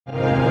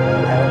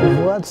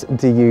What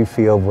do you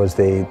feel was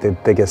the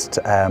biggest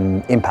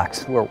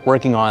impact? We're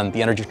working on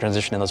the energy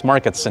transition in those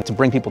markets and to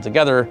bring people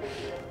together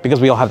because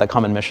we all have that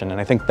common mission.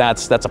 And I think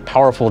that's a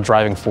powerful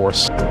driving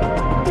force.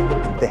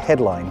 The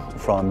headline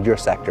from your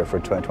sector for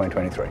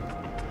 2023?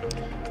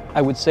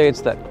 I would say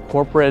it's that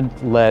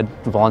corporate-led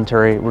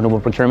voluntary renewable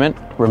procurement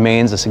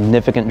remains a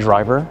significant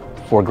driver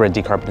for grid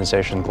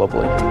decarbonization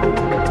globally.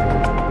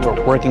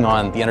 We're working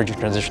on the energy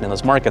transition in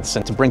those markets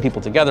and to bring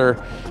people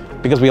together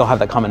because we all have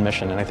that common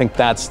mission. And I think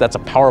that's a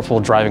powerful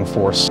driving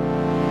force.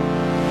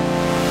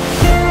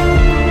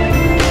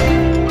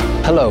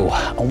 Hello,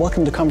 and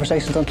welcome to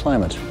Conversations on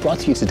Climate, brought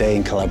to you today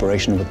in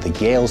collaboration with the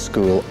Yale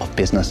School of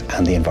Business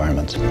and the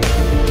Environment.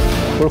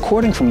 We're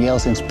recording from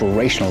Yale's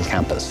inspirational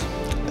campus,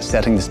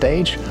 setting the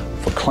stage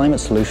for climate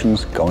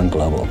solutions going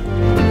global.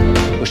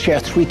 We'll share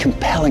 3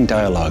 compelling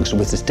dialogues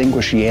with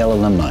distinguished Yale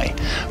alumni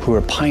who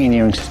are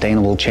pioneering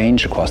sustainable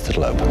change across the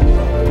globe.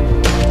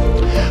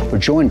 We're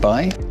joined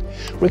by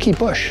Ricky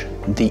Buch,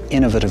 the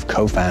innovative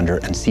co-founder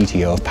and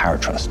CTO of Power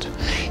Trust.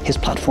 His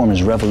platform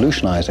is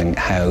revolutionizing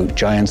how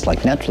giants like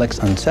Netflix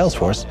and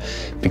Salesforce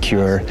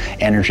procure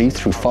energy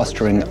through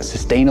fostering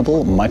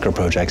sustainable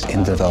micro-projects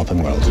in the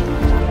developing world.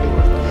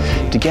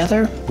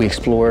 Together, we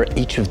explore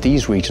each of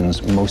these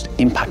regions' most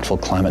impactful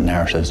climate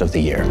narratives of the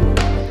year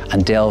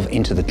and delve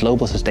into the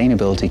global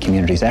sustainability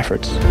community's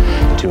efforts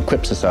to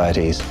equip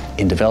societies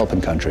in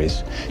developing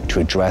countries to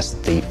address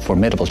the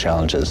formidable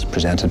challenges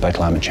presented by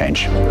climate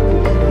change.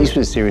 These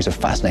were a series of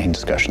fascinating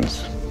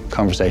discussions,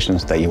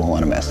 conversations that you won't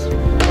want to miss.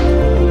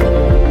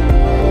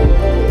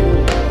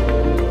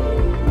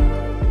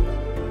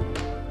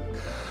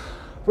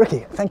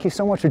 Ricky, thank you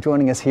so much for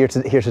joining us here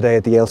today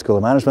at the Yale School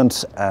of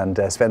Management and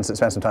spend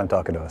some time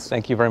talking to us.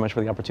 Thank you very much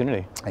for the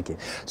opportunity. Thank you.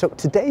 So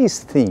today's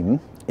theme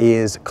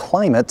is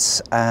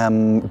climate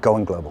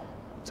going global.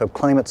 So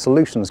climate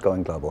solutions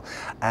going global.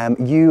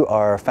 You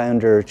are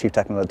founder, chief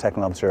technical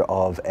officer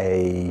of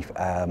a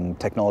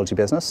technology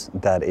business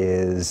that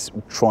is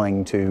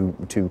trying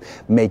to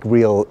make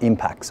real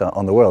impacts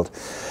on the world.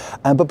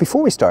 But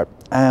before we start,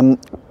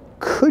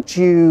 could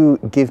you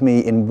give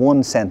me in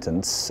one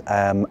sentence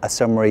a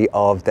summary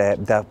of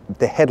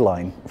the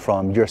headline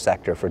from your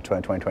sector for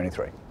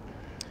 2023?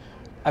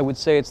 I would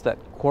say it's that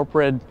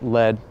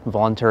corporate-led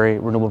voluntary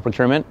renewable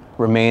procurement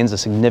remains a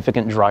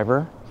significant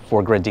driver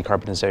for grid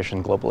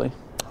decarbonization globally.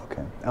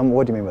 Okay, and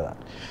what do you mean by that?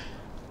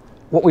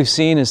 What we've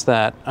seen is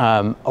that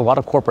a lot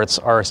of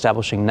corporates are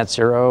establishing net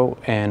zero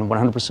and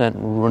 100%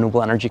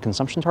 renewable energy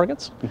consumption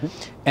targets. Mm-hmm.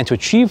 And to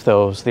achieve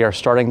those, they are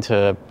starting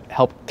to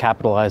help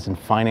capitalize and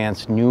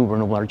finance new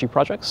renewable energy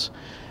projects.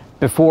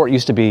 Before, it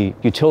used to be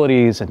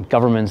utilities and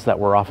governments that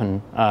were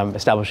often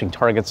establishing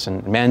targets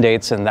and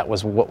mandates, and that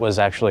was what was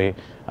actually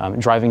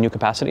driving new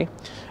capacity.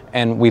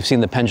 And we've seen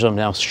the pendulum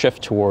now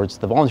shift towards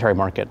the voluntary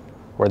market,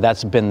 where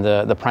that's been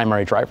the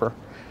primary driver.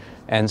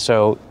 And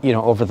so,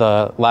 over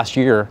the last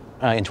year,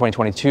 in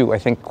 2022, I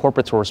think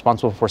corporates were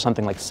responsible for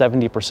something like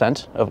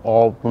 70% of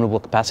all renewable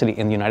capacity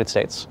in the United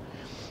States.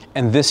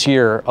 And this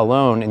year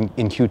alone,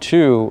 in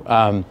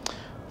Q2,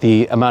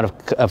 the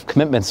amount of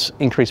commitments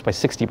increased by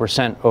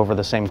 60% over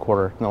the same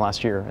quarter in the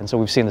last year. And so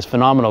we've seen this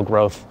phenomenal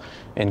growth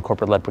in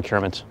corporate-led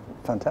procurement.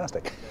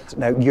 Fantastic.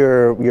 Now,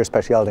 your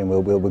speciality, and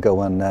we'll go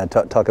on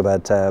talk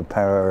about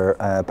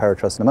Power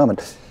Trust in a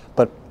moment.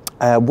 But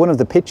one of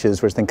the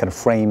pitches, which I think kind of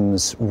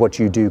frames what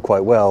you do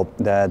quite well,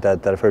 that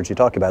I've heard you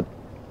talk about,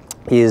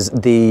 is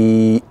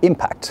the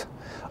impact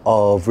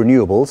of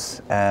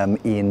renewables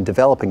in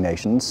developing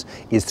nations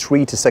is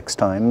 3 to 6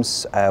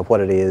 times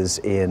what it is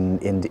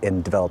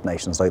in developed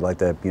nations like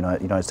the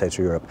United States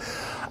or Europe.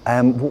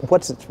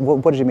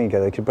 What did you mean?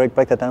 Could you break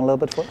that down a little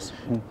bit for us?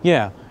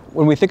 Yeah.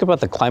 When we think about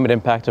the climate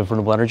impact of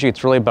renewable energy,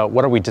 it's really about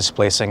what are we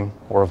displacing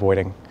or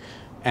avoiding.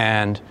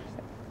 And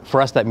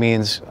for us, that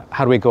means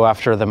how do we go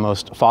after the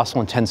most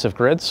fossil-intensive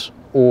grids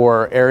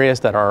or areas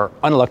that are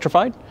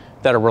unelectrified,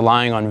 that are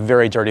relying on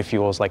very dirty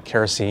fuels like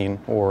kerosene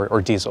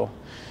or diesel.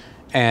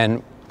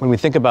 And when we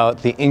think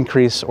about the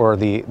increase or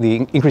the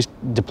increased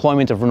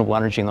deployment of renewable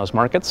energy in those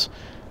markets,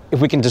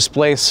 if we can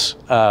displace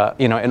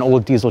an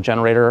old diesel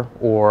generator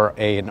or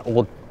an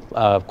old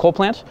coal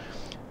plant,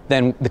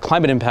 then the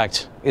climate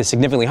impact is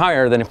significantly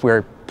higher than if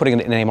we're putting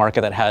it in a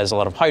market that has a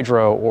lot of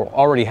hydro or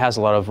already has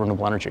a lot of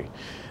renewable energy.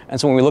 And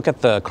so when we look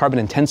at the carbon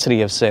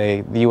intensity of,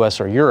 say, the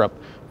US or Europe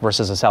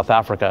versus a South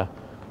Africa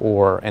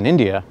or an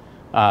India,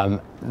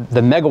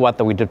 the megawatt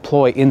that we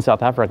deploy in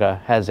South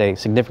Africa has a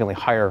significantly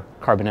higher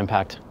carbon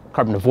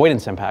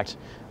avoidance impact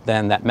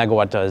than that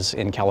megawatt does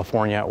in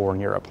California or in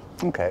Europe.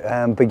 Okay,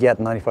 but yet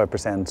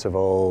 95% of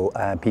all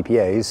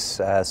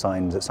PPAs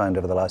signed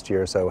over the last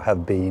year or so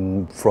have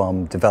been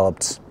from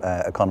developed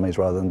economies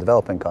rather than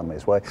developing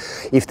economies. Why,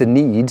 if the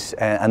need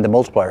and the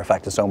multiplier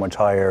effect is so much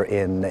higher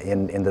in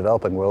the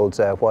developing world,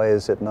 why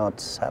is it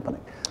not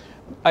happening?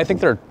 I think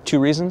there are 2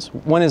 reasons.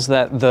 One is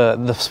that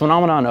the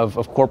phenomenon of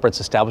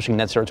corporates establishing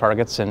net zero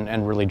targets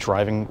and really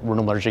driving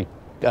renewable energy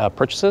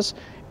purchases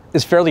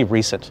is fairly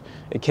recent.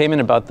 It came in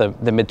about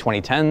the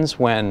mid-2010s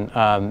when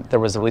there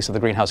was the release of the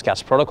Greenhouse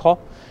Gas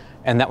Protocol.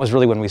 And that was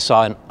really when we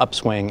saw an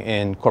upswing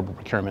in corporate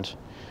procurement.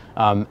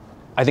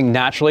 I think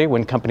naturally,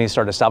 when companies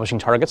start establishing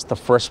targets, the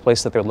first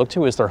place that they would look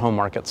to is their home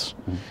markets.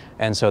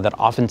 And so that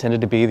often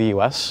tended to be the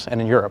US and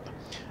in Europe.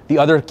 The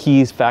other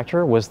key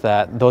factor was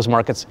that those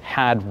markets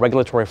had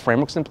regulatory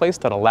frameworks in place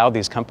that allowed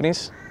these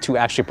companies to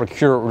actually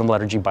procure renewable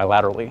energy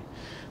bilaterally.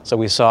 So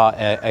we saw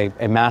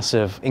a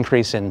massive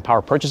increase in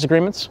power purchase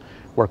agreements,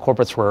 where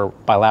corporates were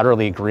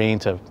bilaterally agreeing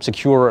to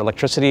secure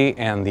electricity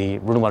and the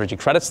renewable energy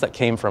credits that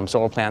came from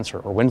solar plants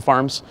or wind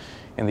farms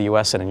in the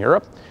US and in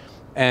Europe.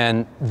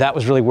 And that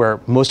was really where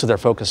most of their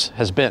focus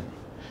has been.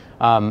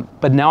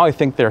 But now I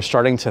think they're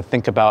starting to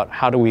think about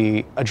how do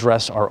we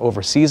address our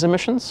overseas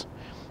emissions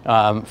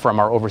from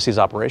our overseas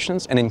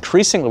operations. And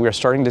increasingly, we are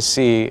starting to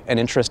see an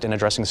interest in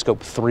addressing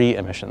Scope 3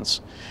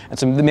 emissions. And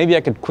so maybe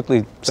I could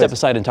quickly step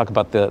aside and talk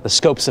about the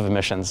scopes of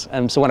emissions.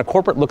 And so when a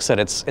corporate looks at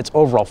its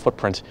overall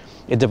footprint,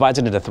 it divides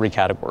it into 3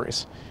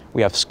 categories.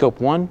 We have Scope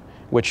 1,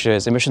 which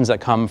is emissions that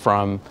come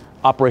from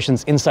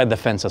operations inside the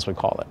fence, as we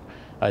call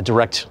it.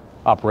 Direct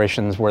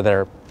operations where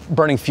they're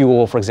burning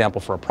fuel, for example,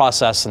 for a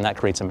process, and that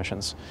creates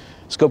emissions.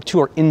 Scope 2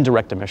 are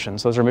indirect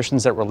emissions. Those are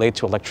emissions that relate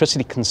to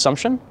electricity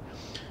consumption,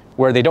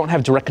 where they don't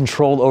have direct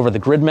control over the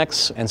grid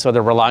mix, and so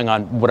they're relying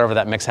on whatever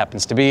that mix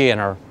happens to be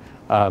and are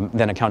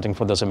then accounting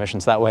for those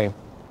emissions that way.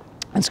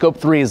 And Scope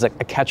 3 is a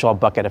catch-all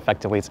bucket,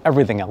 effectively. It's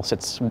everything else.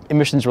 It's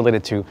emissions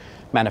related to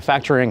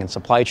manufacturing and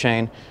supply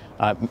chain,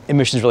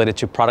 emissions related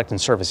to product and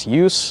service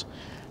use,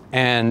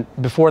 and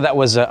before that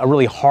was a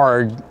really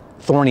hard,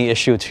 thorny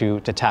issue to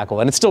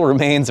tackle, and it still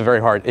remains a very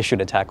hard issue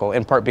to tackle,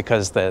 in part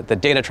because the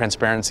data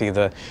transparency,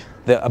 the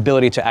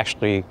ability to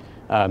actually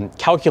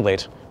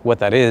calculate what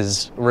that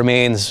is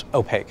remains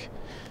opaque.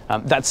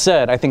 That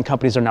said, I think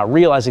companies are now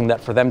realizing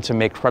that for them to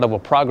make credible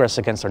progress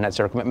against their net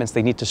zero commitments,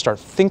 they need to start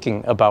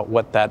thinking about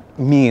what that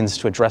means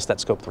to address that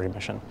Scope 3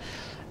 emission.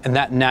 And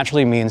that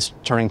naturally means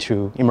turning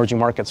to emerging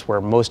markets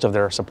where most of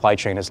their supply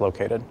chain is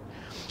located.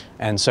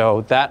 And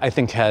so that, I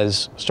think,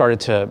 has started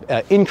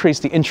to increase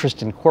the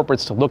interest in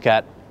corporates to look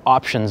at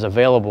options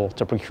available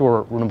to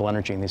procure renewable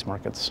energy in these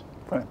markets.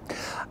 Right.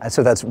 And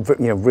so that's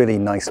really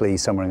nicely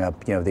summing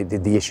up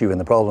the issue and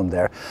the problem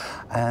there.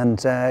 And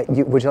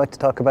would you like to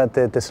talk about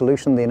the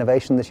solution, the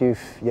innovation that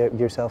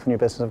yourself and your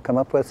business have come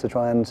up with to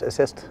try and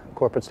assist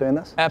corporates doing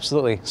this?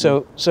 Absolutely.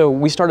 So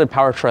we started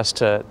Power Trust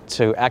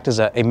to act as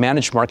a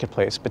managed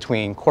marketplace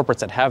between corporates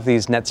that have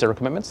these net zero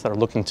commitments that are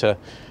looking to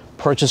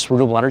purchase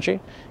renewable energy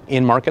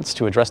in markets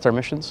to address their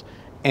emissions,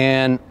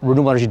 and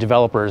renewable energy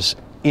developers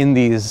in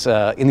these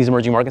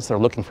emerging markets that are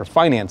looking for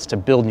finance to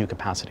build new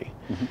capacity.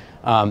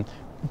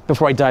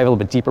 Before I dive a little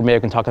bit deeper, maybe I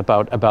can talk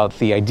about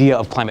the idea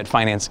of climate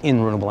finance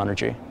in renewable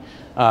energy.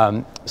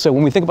 So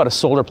when we think about a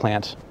solar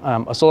plant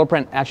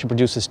actually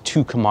produces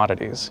 2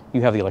 commodities.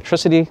 You have the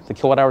electricity, the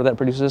kilowatt hour that it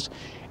produces,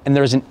 and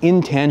there's an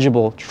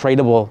intangible,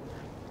 tradable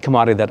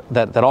commodity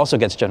that also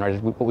gets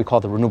generated, what we call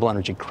the renewable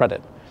energy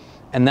credit.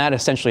 And that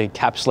essentially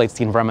encapsulates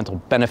the environmental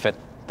benefit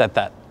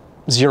that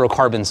zero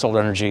carbon solar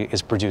energy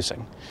is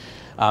producing.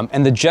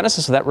 And the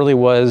genesis of that really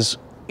was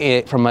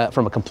from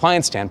a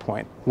compliance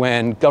standpoint.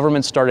 When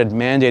governments started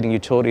mandating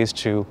utilities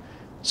to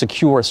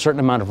secure a certain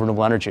amount of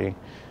renewable energy,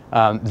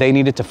 they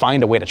needed to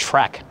find a way to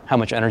track how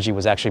much energy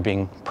was actually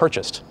being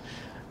purchased.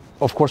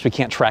 Of course, we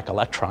can't track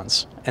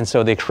electrons. And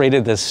so they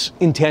created this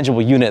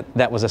intangible unit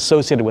that was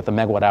associated with the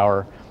megawatt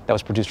hour that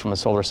was produced from a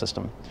solar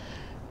system.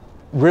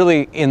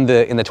 Really, in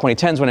the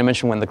 2010s, when I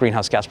mentioned when the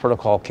greenhouse gas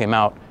protocol came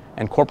out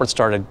and corporates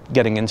started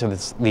getting into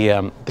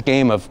the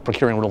game of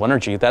procuring renewable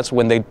energy, that's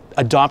when they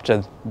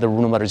adopted the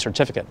renewable energy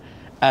certificate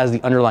as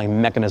the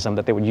underlying mechanism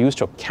that they would use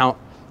to account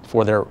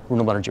for their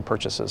renewable energy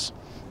purchases.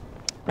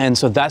 And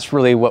so that's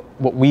really what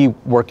we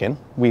work in.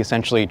 We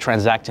essentially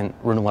transact in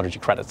renewable energy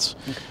credits.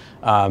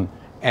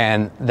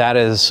 And that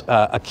is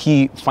a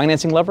key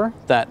financing lever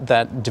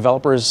that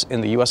developers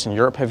in the US and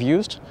Europe have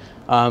used,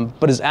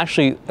 but is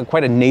actually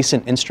quite a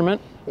nascent instrument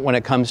when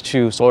it comes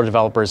to solar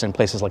developers in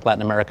places like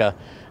Latin America,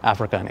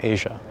 Africa, and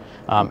Asia.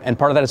 And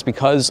part of that is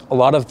because a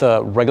lot of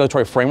the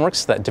regulatory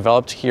frameworks that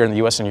developed here in the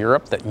US and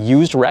Europe that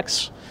used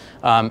RECs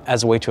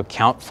as a way to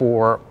account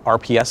for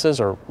RPSs,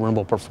 or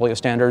renewable portfolio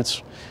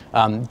standards,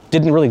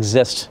 didn't really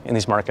exist in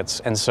these markets.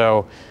 And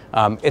so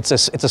it's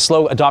a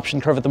slow adoption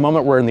curve at the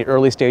moment. We're in the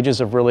early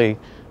stages of really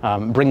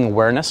bringing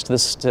awareness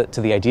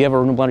to the idea of a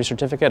renewable energy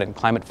certificate and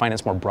climate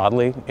finance more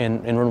broadly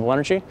in renewable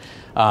energy,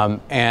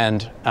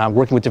 and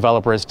working with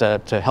developers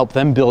to help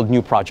them build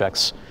new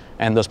projects.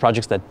 And those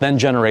projects that then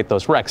generate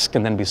those RECs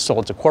can then be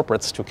sold to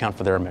corporates to account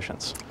for their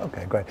emissions.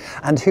 Okay, great.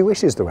 And who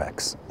issues the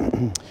RECs?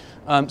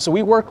 So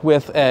we work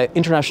with an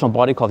international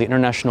body called the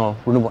International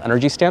Renewable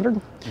Energy Standard.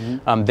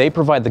 They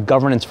provide the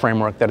governance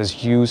framework that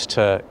is used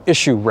to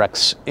issue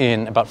RECs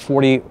in about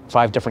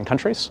 45 different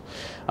countries.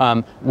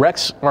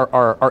 RECs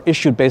are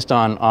issued based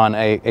on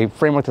a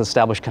framework that's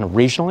established kind of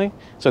regionally.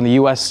 So in the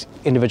US,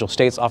 individual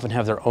states often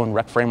have their own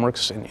REC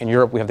frameworks. In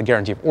Europe, we have the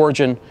guarantee of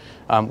origin,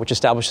 which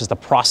establishes the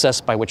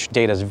process by which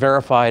data is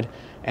verified,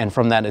 and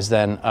from that is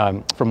then,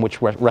 from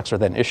which RECs are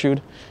then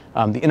issued.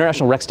 The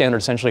International REC Standard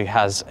essentially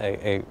has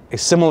a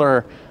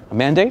similar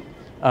mandate,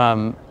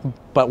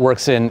 but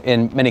works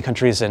in many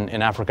countries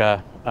in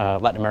Africa,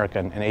 Latin America,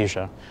 and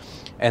Asia.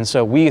 And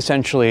so we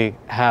essentially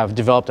have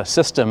developed a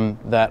system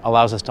that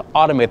allows us to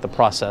automate the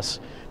process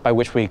by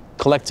which we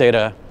collect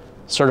data,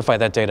 certify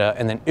that data,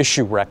 and then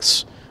issue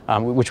recs,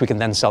 which we can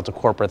then sell to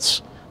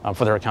corporates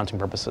for their accounting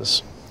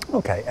purposes.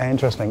 Okay,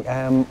 interesting.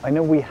 I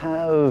know we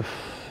have,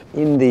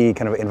 in the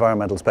kind of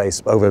environmental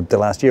space over the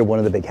last year, one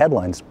of the big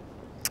headlines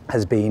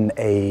has been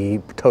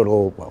a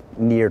total, well,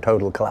 near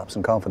total collapse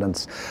in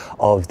confidence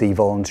of the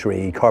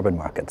voluntary carbon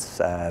markets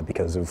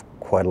because of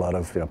quite a lot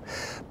of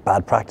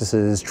bad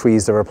practices,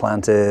 trees that were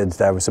planted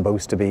that were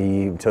supposed to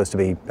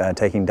be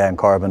taking down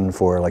carbon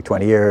for like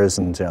 20 years,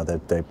 and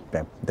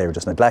they were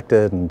just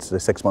neglected, and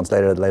 6 months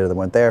later they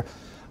weren't there.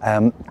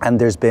 And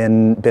there's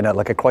been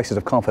a crisis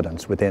of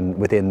confidence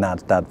within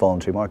that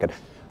voluntary market.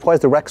 Why is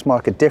the RECs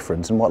market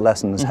different, and what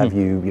lessons have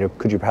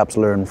could you perhaps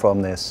learn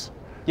from this?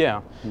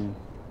 Yeah.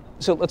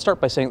 So let's start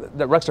by saying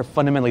that RECs are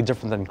fundamentally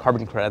different than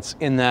carbon credits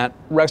in that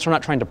RECs are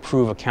not trying to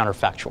prove a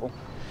counterfactual.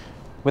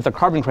 With a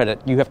carbon credit,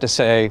 you have to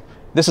say,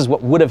 this is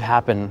what would have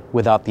happened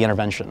without the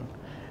intervention.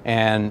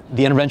 And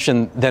the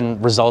intervention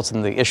then results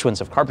in the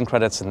issuance of carbon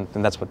credits, and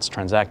that's what's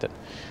transacted.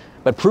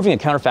 But proving a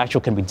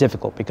counterfactual can be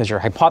difficult because you're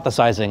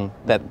hypothesizing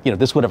that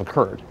this would have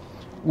occurred.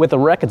 With a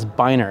REC, it's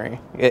binary.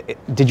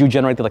 Did you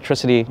generate the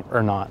electricity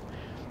or not?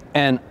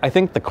 And I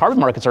think the carbon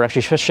markets are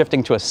actually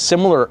shifting to a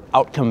similar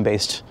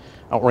outcome-based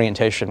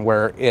orientation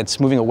where it's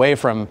moving away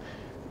from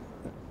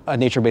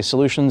nature-based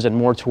solutions and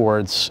more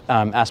towards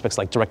aspects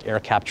like direct air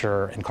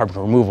capture and carbon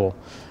removal,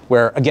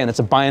 where again, it's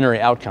a binary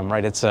outcome,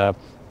 right? It's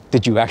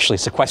did you actually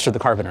sequester the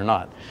carbon or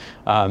not?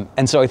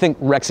 And so I think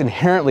RECs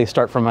inherently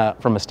start from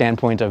a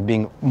standpoint of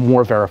being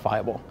more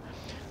verifiable.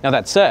 Now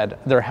that said,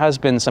 there has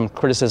been some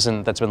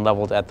criticism that's been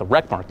leveled at the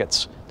REC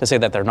markets to say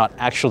that they're not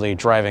actually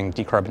driving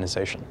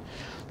decarbonization.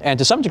 And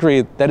to some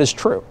degree, that is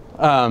true.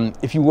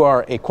 If you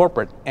are a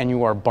corporate and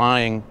you are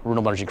buying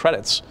renewable energy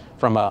credits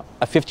from a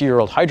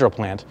 50-year-old hydro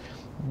plant,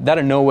 that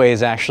in no way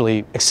is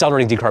actually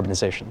accelerating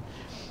decarbonization.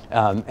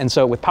 And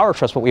so with Power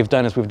Trust, what we've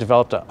done is we've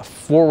developed a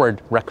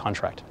forward REC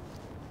contract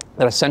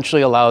that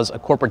essentially allows a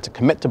corporate to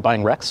commit to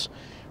buying RECs.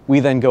 We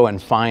then go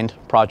and find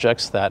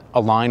projects that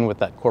align with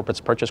that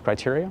corporate's purchase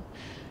criteria.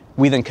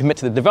 We then commit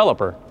to the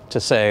developer to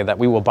say that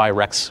we will buy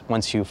RECs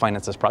once you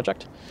finance this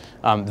project.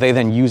 They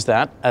then use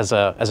that as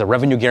a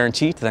revenue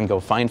guarantee to then go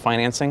find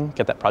financing,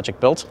 get that project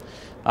built.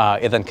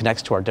 It then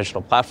connects to our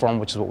digital platform,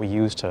 which is what we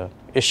use to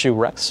issue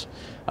RECs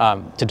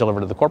to deliver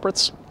to the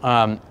corporates,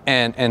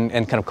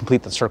 and kind of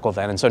complete the circle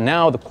then. And so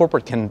now the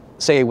corporate can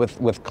say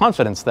with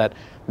confidence that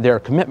their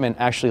commitment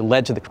actually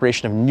led to the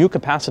creation of new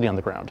capacity on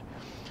the ground.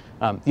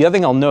 The other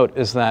thing I'll note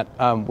is that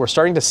we're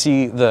starting to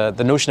see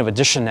the notion of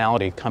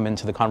additionality come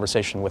into the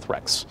conversation with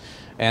RECs.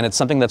 And it's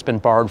something that's been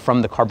borrowed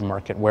from the carbon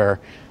market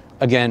where,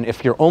 again,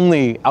 if your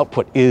only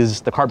output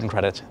is the carbon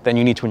credit, then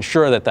you need to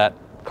ensure that that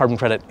carbon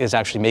credit is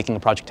actually making a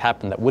project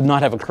happen that would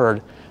not have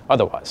occurred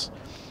otherwise.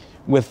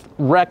 With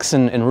RECs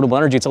and renewable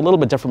energy, it's a little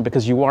bit different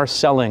because you are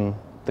selling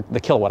the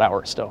kilowatt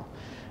hour still.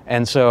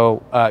 And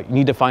so you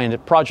need to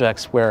find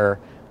projects where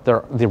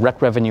the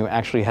REC revenue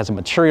actually has a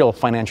material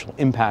financial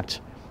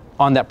impact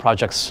on that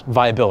project's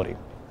viability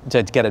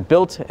to get it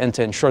built and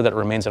to ensure that it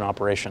remains in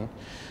operation.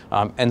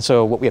 And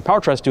so what we at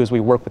Power Trust do is we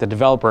work with the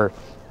developer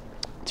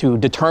to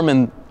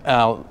determine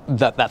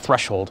that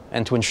threshold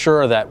and to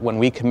ensure that when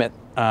we commit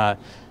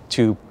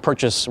to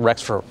purchase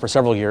RECs for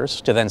several years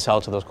to then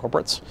sell to those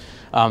corporates,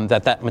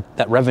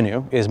 that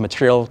revenue is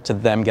material to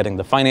them getting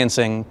the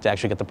financing to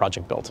actually get the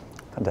project built.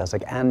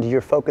 Fantastic. And your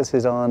focus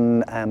is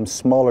on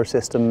smaller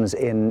systems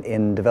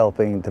in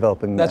developing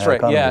That's right.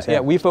 economies,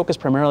 Yeah. We focus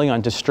primarily on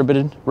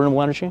distributed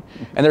renewable energy,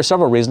 and there are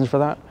several reasons for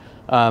that.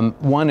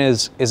 One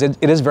is it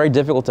is very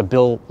difficult to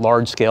build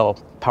large-scale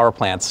power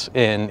plants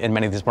in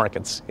many of these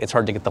markets. It's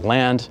hard to get the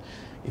land.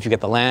 If you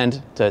get the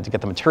land, to get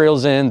the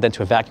materials in, then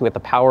to evacuate the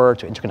power,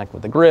 to interconnect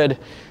with the grid.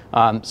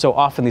 So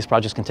often these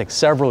projects can take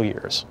several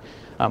years.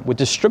 With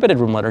distributed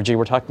renewable energy,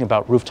 we're talking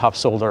about rooftop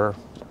solar,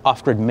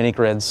 off-grid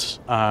mini-grids,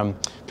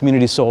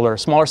 community solar,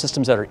 smaller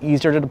systems that are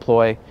easier to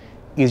deploy,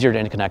 easier to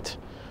interconnect.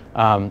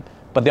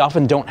 But they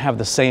often don't have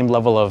the same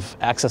level of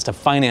access to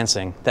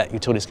financing that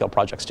utility-scale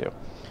projects do.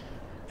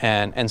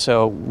 And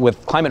so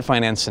with climate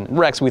finance and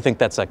RECs, we think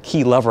that's a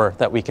key lever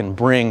that we can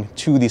bring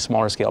to these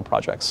smaller scale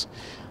projects.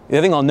 The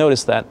other thing I'll note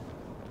is that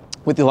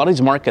with a lot of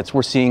these markets,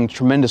 we're seeing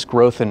tremendous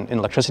growth in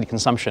electricity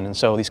consumption. And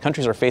so these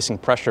countries are facing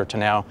pressure to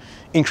now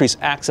increase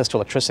access to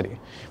electricity,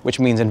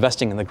 which means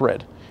investing in the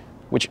grid,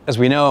 which, as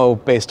we know,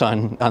 based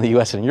on the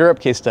US and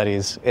Europe case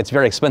studies, it's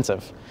very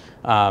expensive.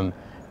 I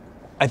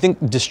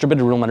think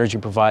distributed renewable energy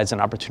provides an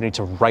opportunity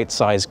to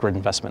right-size grid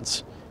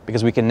investments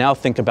because we can now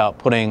think about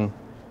putting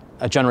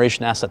a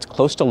generation assets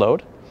close to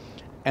load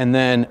and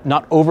then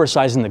not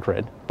oversizing the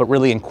grid, but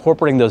really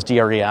incorporating those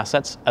DRE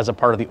assets as a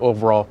part of the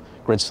overall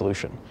grid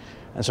solution.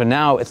 And so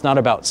now it's not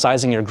about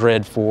sizing your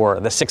grid for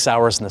the 6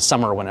 hours in the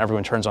summer when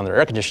everyone turns on their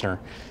air conditioner.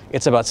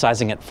 It's about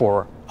sizing it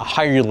for a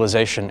higher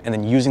utilization and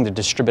then using the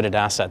distributed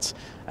assets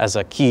as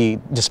a key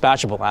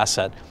dispatchable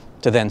asset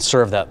to then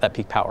serve that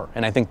peak power.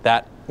 And I think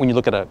that when you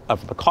look at a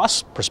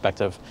cost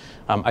perspective,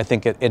 I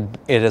think it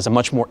is a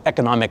much more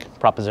economic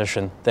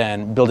proposition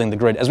than building the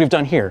grid as we've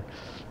done here.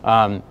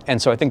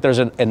 And so I think there's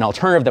an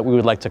alternative that we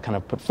would like to kind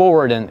of put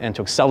forward and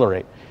to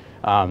accelerate.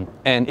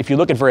 And if you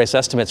look at various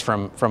estimates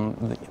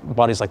from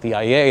bodies like the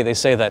IEA, they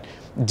say that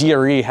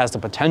DRE has the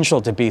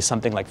potential to be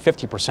something like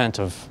 50%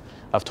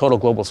 of total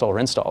global solar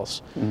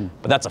installs.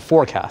 But that's a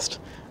forecast.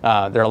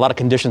 There are a lot of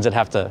conditions that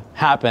have to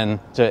happen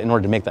in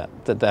order to make that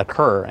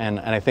occur. And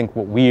I think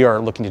what we are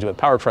looking to do at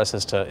Power Trust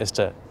is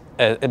to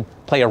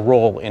play a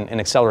role in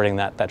accelerating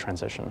that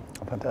transition.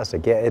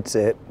 Fantastic. Yeah, it's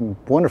a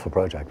wonderful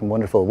project and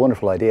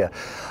wonderful idea.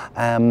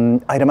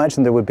 I'd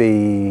imagine there would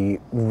be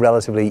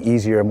relatively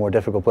easier, more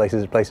difficult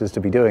places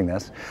to be doing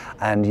this,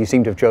 and you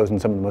seem to have chosen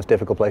some of the most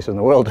difficult places in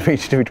the world to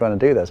be trying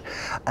to do this.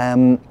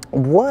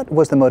 What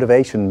was the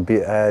motivation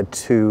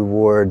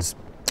towards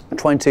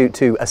trying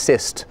to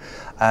assist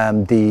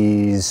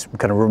these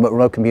kind of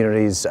remote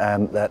communities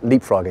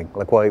leapfrogging?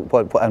 Like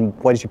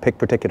why did you pick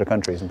particular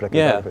countries in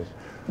particular countries?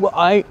 Well,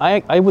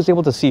 I was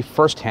able to see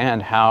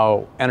firsthand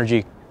how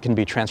energy can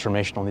be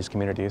transformational in these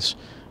communities.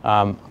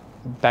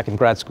 Back in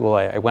grad school,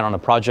 I went on a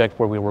project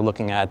where we were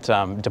looking at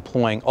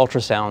deploying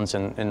ultrasounds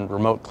in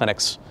remote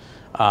clinics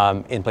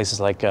in places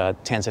like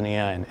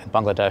Tanzania and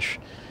Bangladesh.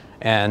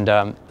 And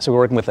so we're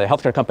working with a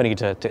healthcare company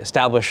to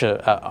establish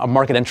a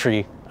market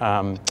entry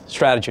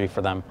strategy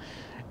for them.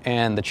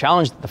 And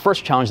the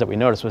first challenge that we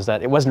noticed was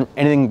that it wasn't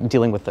anything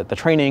dealing with the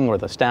training or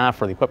the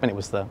staff or the equipment, it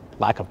was the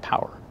lack of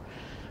power.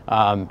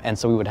 And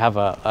so we would have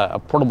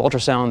a portable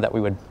ultrasound that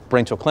we would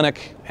bring to a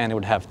clinic, and it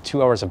would have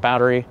 2 hours of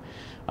battery.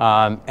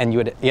 And you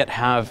would yet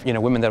have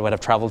women that would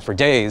have traveled for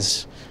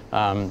days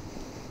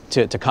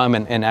to come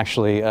and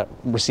actually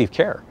receive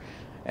care.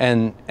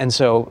 And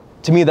so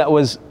to me that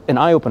was an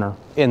eye-opener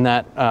in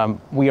that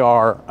we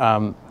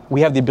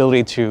have the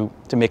ability to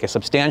make a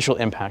substantial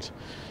impact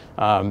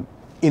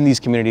in these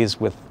communities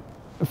with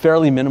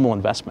fairly minimal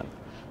investment.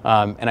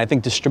 And I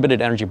think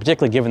distributed energy,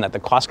 particularly given that the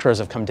cost curves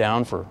have come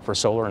down for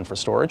solar and for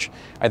storage,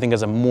 I think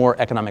is a more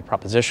economic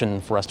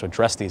proposition for us to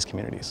address these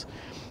communities.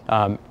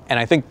 And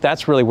I think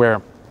that's really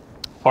where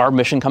our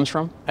mission comes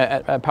from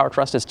at Power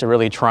Trust, is to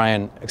really try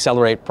and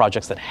accelerate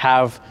projects that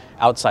have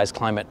outsized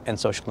climate and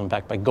social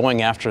impact by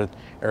going after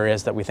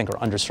areas that we think are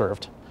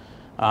underserved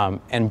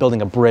and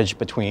building a bridge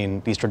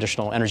between these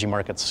traditional energy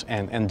markets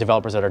and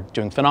developers that are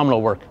doing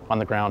phenomenal work on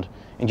the ground,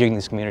 engaging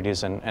these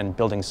communities and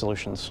building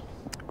solutions.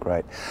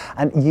 Great.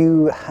 And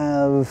you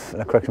have,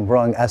 correct me if I'm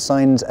wrong,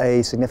 signed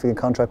a significant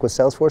contract with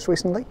Salesforce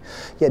recently?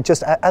 Yeah,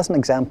 just as an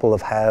example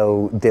of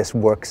how this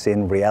works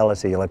in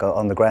reality, like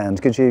on the ground,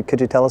 could you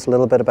tell us a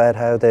little bit about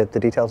how the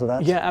details of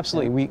that? Yeah,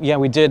 absolutely.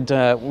 We did.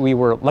 We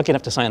were lucky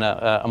enough to sign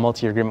a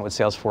multi-year agreement with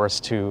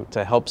Salesforce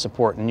to help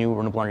support new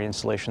renewable energy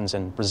installations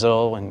in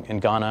Brazil and in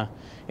Ghana,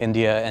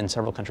 India, and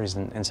several countries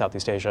in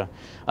Southeast Asia.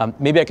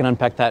 Maybe I can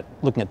unpack that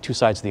looking at two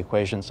sides of the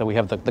equation. So we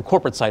have the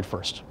corporate side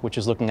first, which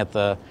is looking at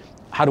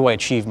how do I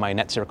achieve my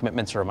net zero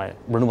commitments or my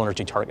renewable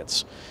energy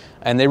targets?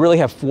 And they really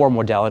have four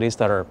modalities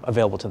that are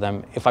available to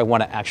them if I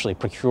want to actually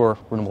procure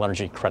renewable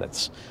energy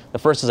credits. The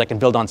first is I can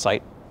build on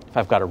site. If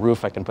I've got a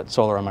roof, I can put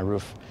solar on my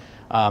roof.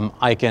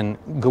 I can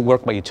go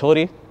work my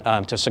utility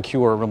to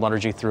secure renewable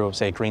energy through,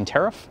 say, a green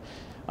tariff.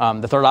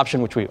 The third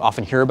option, which we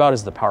often hear about,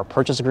 is the power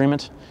purchase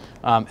agreement.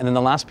 And then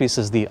the last piece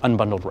is the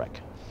unbundled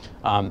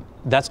REC.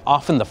 That's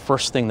often the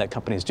first thing that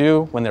companies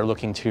do when they're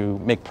looking to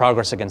make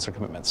progress against their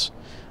commitments.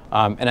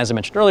 And as I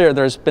mentioned earlier,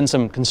 there's been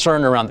some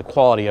concern around the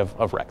quality of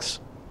RECs.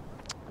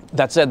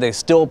 That said, they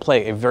still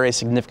play a very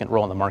significant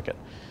role in the market.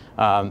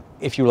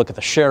 If you look at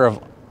the share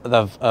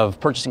of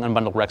purchasing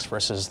unbundled RECs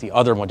versus the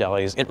other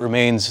modalities, it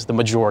remains the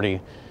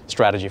majority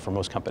strategy for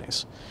most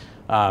companies.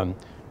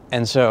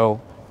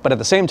 But at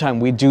the same time,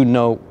 we do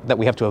know that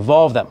we have to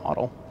evolve that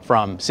model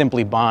from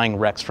simply buying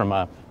RECs from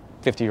a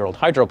 50-year-old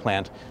hydro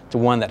plant to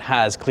one that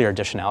has clear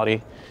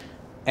additionality.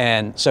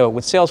 And so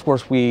with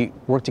Salesforce, we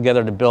work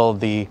together to build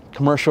the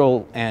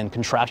commercial and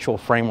contractual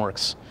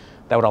frameworks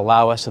that would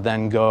allow us to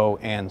then go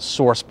and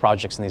source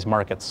projects in these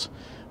markets,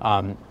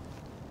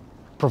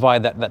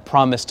 provide that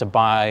promise to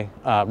buy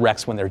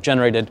RECs when they're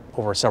generated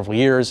over several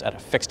years at a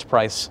fixed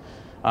price,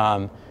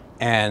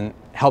 and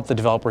help the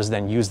developers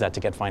then use that to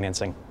get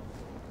financing.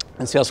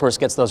 And Salesforce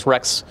gets those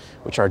RECs,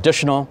 which are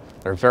additional,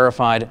 they're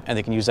verified, and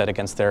they can use that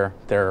against their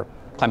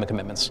climate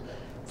commitments.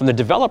 From the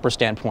developer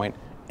standpoint,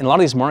 in a lot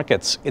of these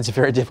markets, it's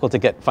very difficult to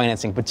get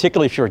financing,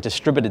 particularly if you're a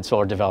distributed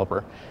solar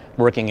developer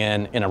working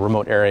in a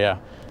remote area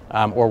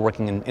or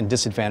working in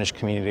disadvantaged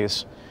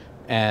communities.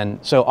 And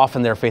so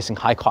often they're facing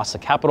high costs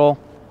of capital.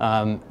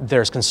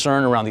 There's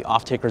concern around the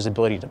off-taker's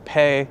ability to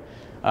pay.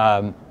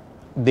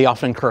 They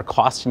often incur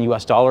costs in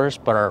US dollars,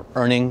 but are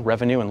earning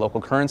revenue in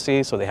local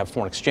currency, so they have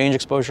foreign exchange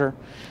exposure.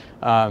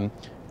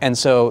 And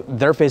so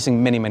they're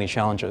facing many, many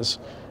challenges.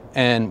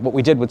 And what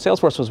we did with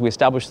Salesforce was we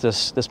established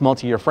this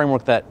multi-year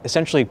framework that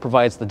essentially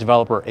provides the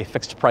developer a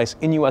fixed price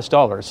in US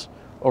dollars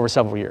over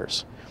several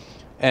years.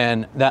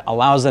 And that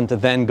allows them to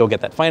then go get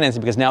that financing,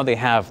 because now they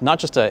have not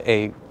just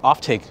a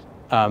offtake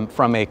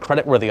from a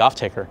creditworthy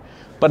offtaker,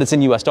 but it's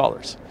in US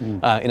dollars,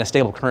 in a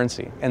stable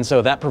currency. And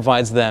so that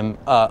provides them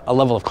a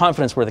level of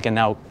confidence where they can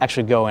now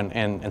actually go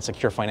and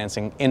secure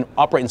financing and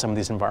operate in some of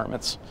these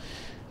environments.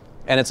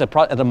 And it's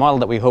a model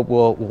that we hope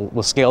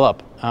will scale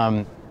up.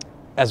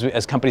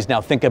 As companies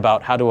now think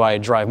about how do I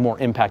drive more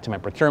impact to my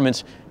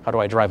procurement, how do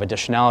I drive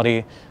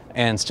additionality,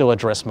 and still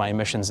address my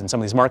emissions in some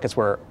of these markets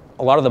where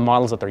a lot of the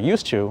models that they're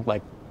used to,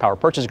 like power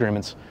purchase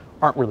agreements,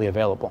 aren't really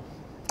available.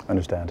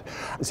 Understand.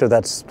 So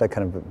that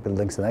kind of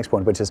links to the next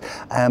point, which is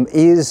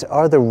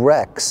are the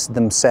RECs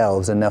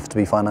themselves enough to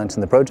be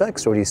financing the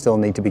projects, or do you still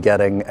need to be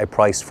getting a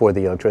price for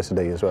the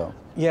electricity as well?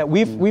 Yeah,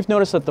 we've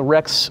noticed that the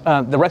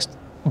RECs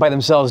by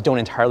themselves don't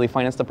entirely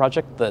finance the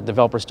project. The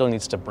developer still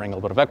needs to bring a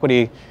little bit of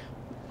equity.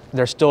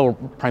 They're still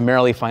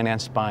primarily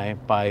financed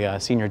by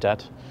senior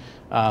debt.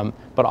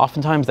 But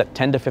oftentimes that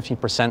 10 to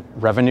 15%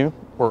 revenue,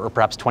 or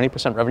perhaps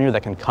 20% revenue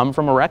that can come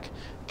from a REC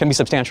can be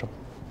substantial.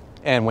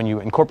 And when you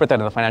incorporate that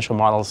in the financial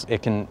models,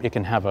 it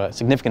can have a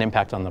significant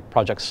impact on the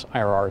project's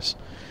IRRs.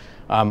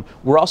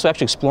 We're also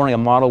actually exploring a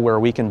model where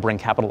we can bring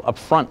capital up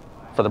front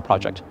for the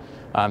project.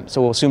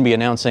 So we'll soon be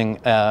announcing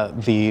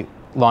the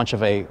launch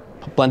of a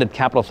blended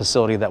capital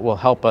facility that will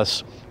help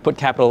us put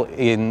capital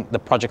in the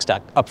project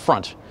stack up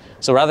front.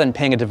 So rather than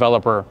paying a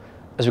developer,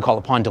 as we call it,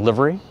 upon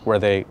delivery,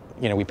 where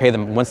we pay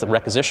them once the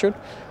REC is issued,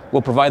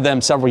 we'll provide them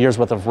several years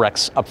worth of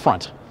RECs up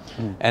front.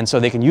 And so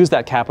they can use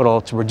that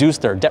capital to reduce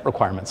their debt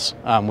requirements,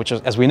 which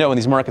is, as we know in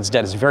these markets,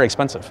 debt is very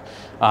expensive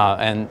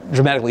and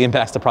dramatically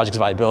impacts the project's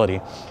viability.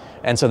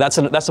 And so that's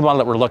a model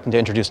that we're looking to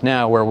introduce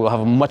now, where we'll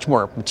have a much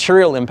more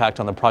material impact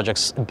on the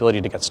project's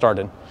ability to get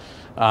started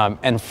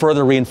and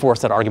further reinforce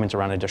that argument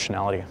around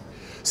additionality.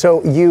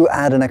 So you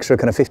add an extra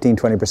kind of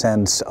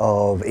 15-20%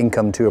 of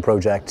income to a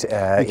project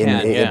in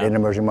an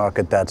emerging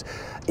market that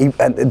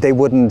they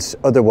wouldn't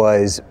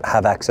otherwise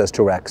have access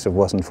to RECs if it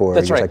wasn't for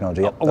your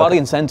technology. A lot of the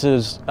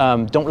incentives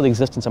don't really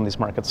exist in some of these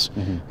markets.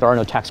 There are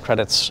no tax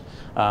credits.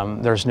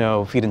 There's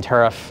no feed-in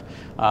tariff.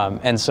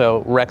 And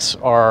so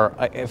RECs are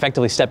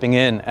effectively stepping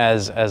in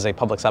as a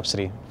public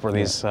subsidy for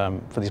these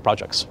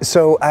projects.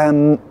 So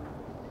in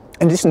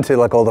addition to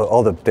like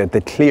all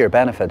the clear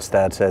benefits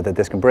that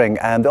this can bring,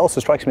 and it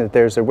also strikes me that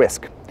there's a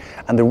risk,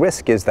 and the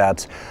risk is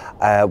that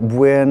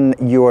when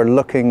you're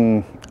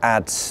looking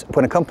at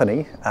when a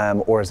company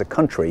or as a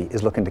country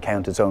is looking to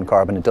count its own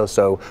carbon, it does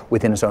so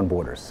within its own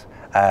borders.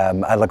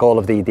 And like all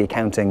of the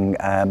accounting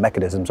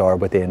mechanisms are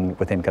within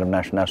kind of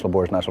national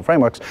borders, national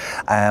frameworks,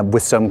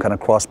 with some kind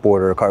of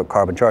cross-border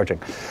carbon charging.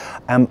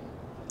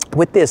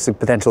 With this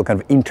potential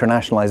kind of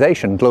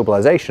internationalization,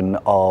 globalization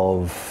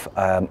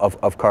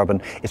of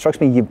carbon, it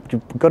strikes me you're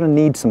going to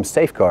need some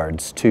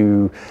safeguards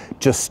to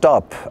just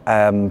stop,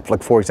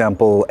 like for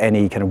example,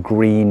 any kind of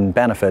green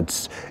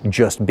benefits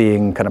just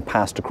being kind of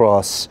passed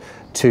across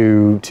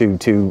to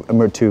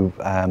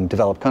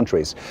developed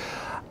countries.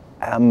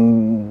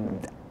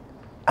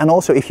 And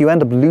also, if you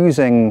end up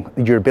losing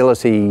your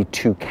ability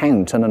to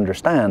count and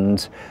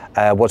understand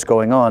what's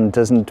going on,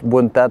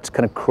 wouldn't that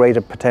kind of create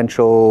a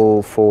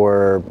potential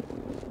for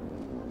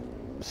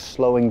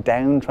slowing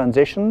down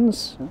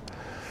transitions?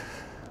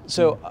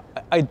 So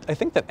I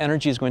think that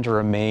energy is going to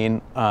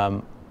remain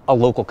a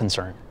local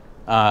concern.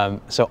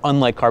 So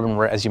unlike carbon,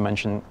 where, as you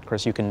mentioned,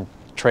 Chris, you can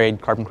trade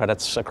carbon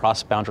credits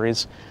across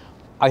boundaries,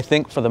 I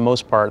think for the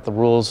most part, the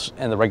rules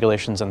and the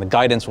regulations and the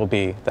guidance will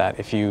be that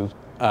if you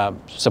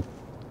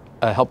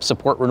help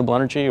support renewable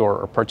energy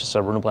or purchase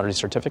a renewable energy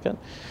certificate,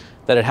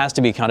 that it has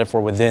to be accounted for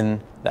within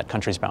that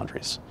country's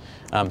boundaries.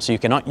 So you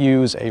cannot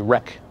use a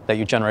REC that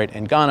you generate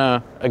in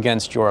Ghana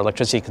against your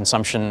electricity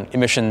consumption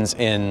emissions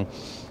in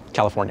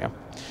California.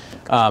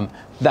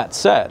 That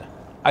said,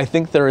 I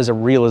think there is a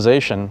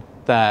realization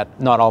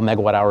that not all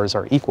megawatt hours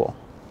are equal,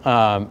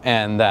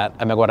 and that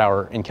a megawatt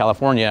hour in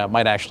California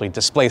might actually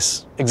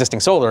displace existing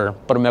solar,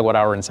 but a megawatt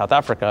hour in South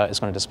Africa is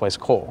going to displace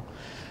coal.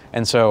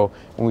 And so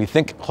when we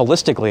think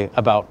holistically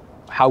about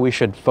how we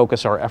should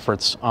focus our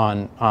efforts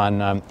on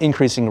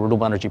increasing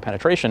renewable energy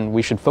penetration,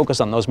 we should focus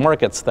on those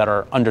markets that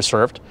are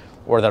underserved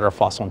or that are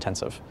fossil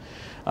intensive.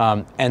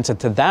 And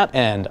to that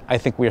end, I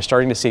think we are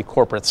starting to see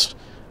corporates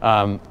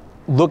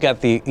look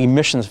at the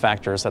emissions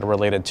factors that are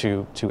related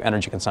to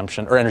energy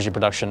consumption or energy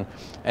production,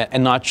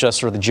 and not just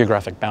sort of the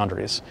geographic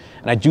boundaries.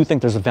 And I do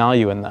think there's a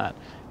value in that,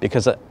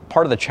 because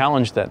part of the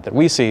challenge that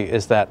we see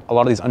is that a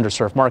lot of these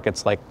underserved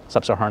markets like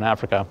sub-Saharan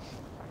Africa,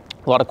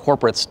 a lot of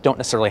corporates don't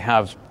necessarily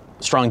have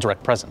strong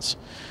direct presence.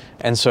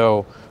 And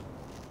so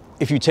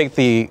if you take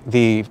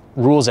the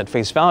rules at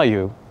face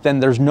value, then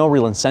there's no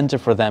real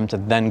incentive for them to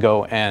then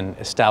go and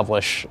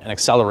establish and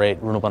accelerate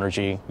renewable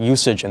energy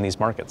usage in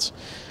these markets.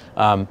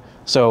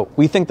 So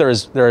we think there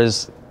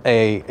is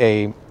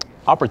a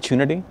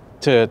opportunity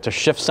to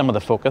shift some of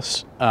the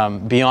focus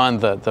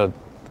beyond the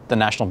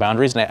national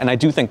boundaries, and I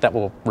do think that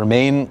will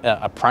remain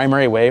a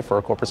primary way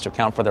for corporates to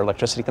account for their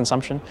electricity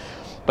consumption,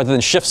 but then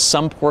shift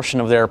some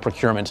portion of their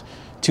procurement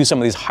to some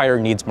of these higher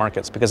needs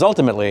markets, because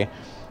ultimately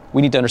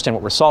we need to understand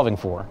what we're solving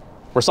for.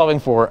 We're solving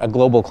for a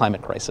global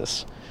climate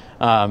crisis.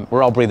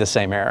 We're all breathing the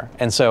same air,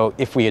 and so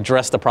if we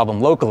address the problem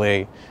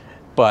locally,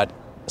 but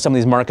some of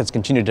these markets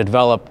continue to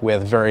develop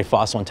with very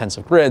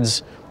fossil-intensive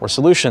grids or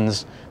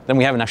solutions, then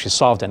we haven't actually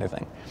solved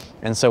anything.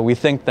 And so we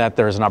think that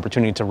there's an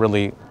opportunity to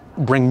really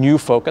bring new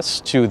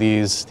focus to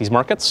these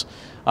markets.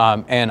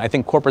 And I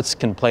think corporates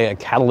can play a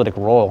catalytic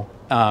role,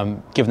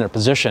 given their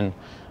position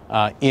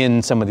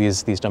in some of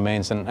these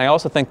domains. And I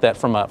also think that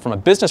from a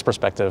business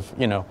perspective,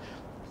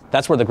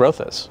 that's where the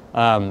growth is.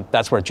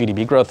 That's where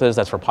GDP growth is.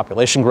 That's where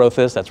population growth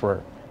is. That's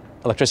where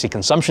electricity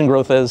consumption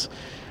growth is.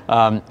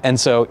 And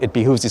so it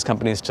behooves these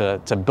companies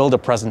to build a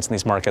presence in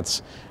these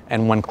markets.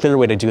 And one clear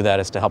way to do that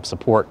is to help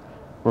support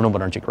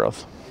renewable energy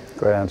growth.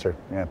 Great answer.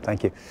 Yeah,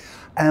 thank you.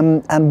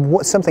 And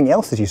what something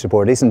else that you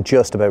support isn't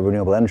just about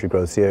renewable energy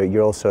growth.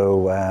 You're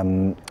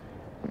also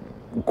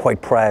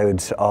quite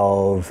proud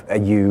of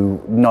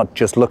you not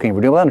just looking at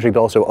renewable energy,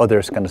 but also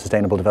other kind of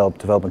sustainable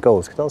development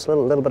goals. Could you tell us a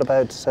little bit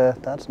about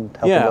that and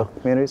helping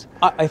local communities?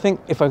 I think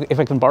if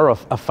I can borrow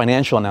a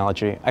financial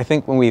analogy, I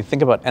think when we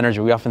think about energy,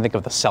 we often think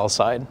of the sell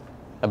side,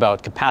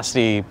 about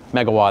capacity,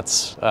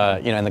 megawatts,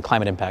 and the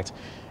climate impact.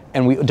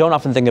 And we don't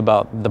often think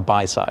about the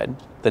buy side,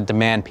 the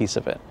demand piece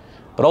of it.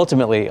 But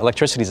ultimately,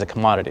 electricity is a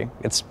commodity.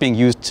 It's being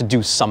used to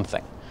do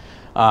something.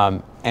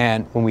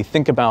 And when we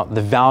think about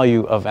the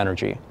value of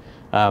energy,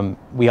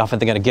 we often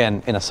think,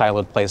 again, in a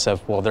siloed place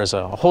of, well, there's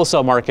a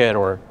wholesale market,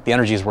 or the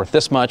energy is worth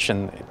this much,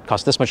 and it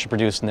costs this much to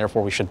produce, and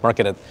therefore we should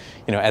market it,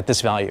 at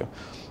this value.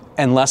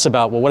 And less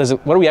about, well,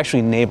 what are we actually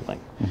enabling?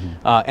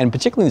 Mm-hmm. And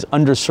particularly in these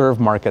underserved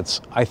markets,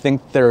 I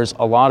think there's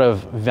a lot of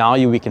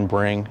value we can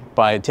bring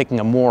by taking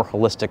a more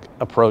holistic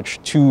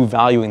approach to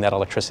valuing that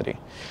electricity.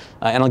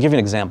 And I'll give you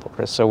an example,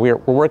 Chris. So we're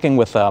working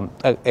with a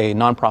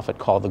nonprofit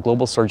called the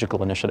Global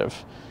Surgical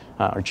Initiative,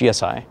 or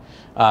GSI.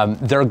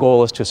 Their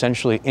goal is to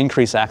essentially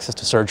increase access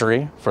to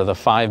surgery for the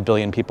 5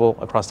 billion people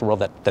across the world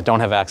that don't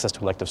have access to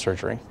elective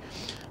surgery.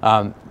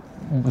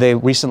 They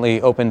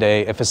recently opened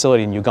a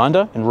facility in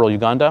Uganda, in rural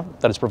Uganda,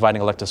 that is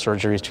providing elective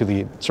surgeries to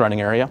the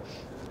surrounding area.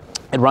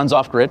 It runs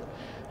off-grid,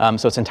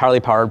 so it's entirely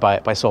powered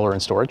by solar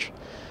and storage.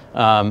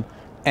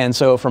 And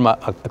so from a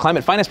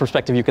climate finance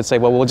perspective, you could say,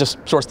 well, we'll just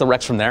source the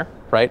RECs from there,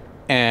 right?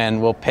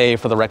 And we'll pay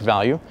for the REC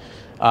value.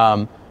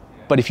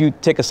 But if you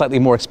take a slightly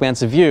more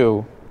expansive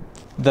view,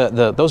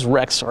 those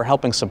RECs are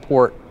helping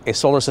support a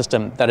solar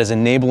system that is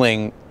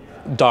enabling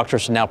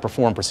doctors to now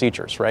perform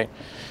procedures, right?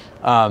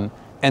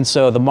 And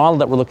so the model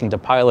that we're looking to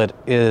pilot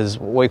is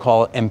what we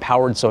call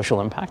empowered social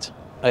impact.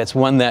 It's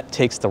one that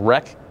takes the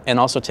REC and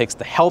also takes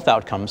the health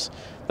outcomes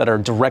that are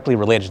directly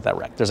related to that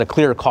REC. There's a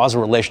clear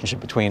causal relationship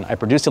between I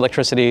produced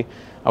electricity,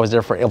 I was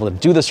therefore able to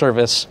do the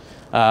service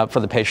for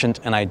the patient,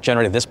 and I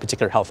generated this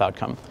particular health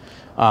outcome.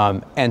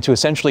 And to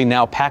essentially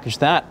now package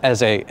that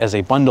as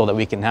a bundle that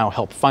we can now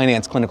help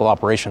finance clinical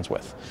operations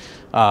with.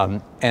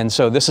 And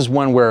so this is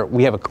one where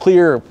we have a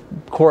clear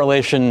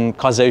correlation,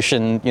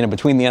 causation,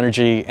 between the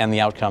energy and the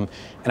outcome.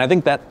 And I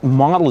think that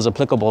model is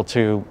applicable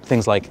to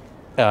things like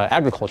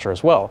agriculture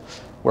as well,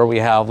 where we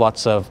have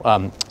lots of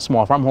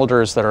small farm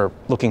holders that are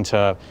looking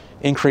to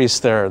increase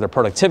their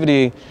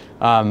productivity,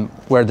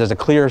 where there's a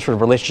clear sort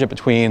of relationship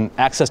between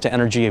access to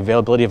energy,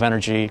 availability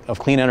of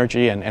clean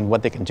energy, and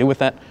what they can do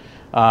with it.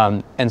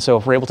 And so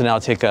if we're able to now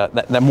take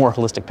that more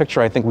holistic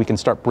picture, I think we can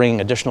start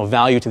bringing additional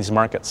value to these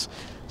markets.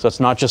 So it's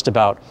not just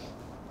about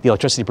the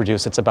electricity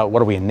produced, it's about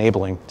what are we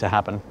enabling to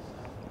happen.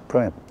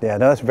 Brilliant. Yeah,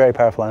 no, that's a very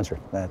powerful answer.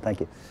 Thank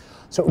you.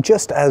 So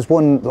just as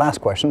one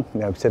last question,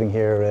 sitting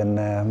here in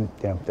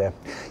the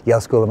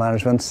Yale School of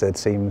Management, it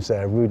seems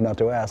rude not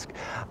to ask.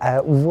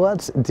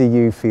 What do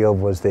you feel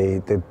was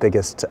the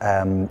biggest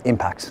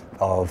impact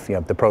of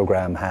the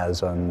program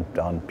has on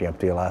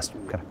the last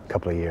kind of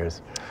couple of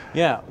years?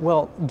 Yeah,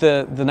 well,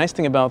 the nice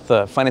thing about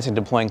the Financing and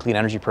Deploying Clean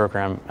Energy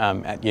program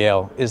at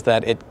Yale is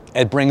that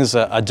it brings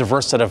a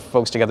diverse set of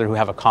folks together who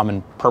have a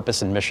common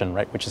purpose and mission,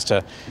 right? Which is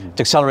to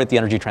accelerate the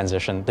energy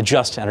transition, the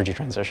just energy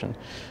transition.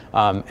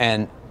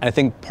 And I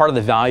think part of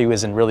the value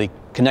is in really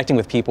connecting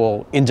with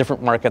people in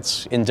different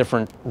markets, in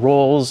different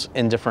roles,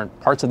 in different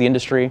parts of the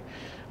industry,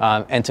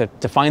 and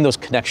to find those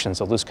connections,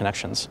 those loose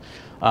connections.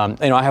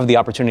 I have the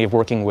opportunity of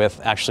working with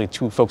actually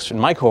two folks in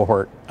my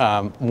cohort,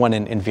 one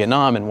in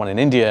Vietnam and one in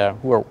India,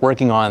 who are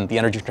working on the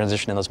energy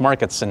transition in those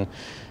markets. And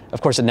of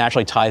course, it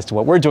naturally ties to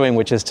what we're doing,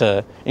 which is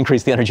to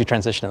increase the energy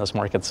transition in those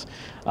markets.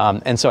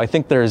 And so I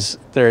think there's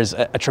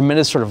a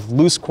tremendous sort of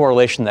loose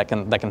correlation that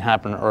can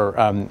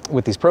happen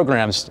with these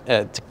programs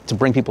to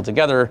bring people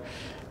together,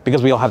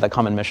 because we all have that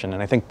common mission.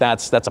 And I think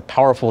that's a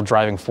powerful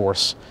driving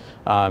force.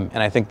 And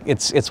I think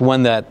it's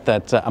one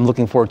that I'm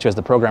looking forward to as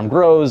the program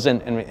grows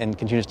and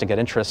continues to get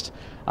interest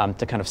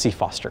to kind of see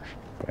foster.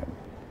 Great.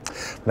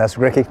 That's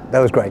Ricky. That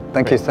was great.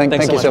 Thank you. Thank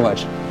you so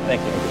much.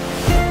 Thank you.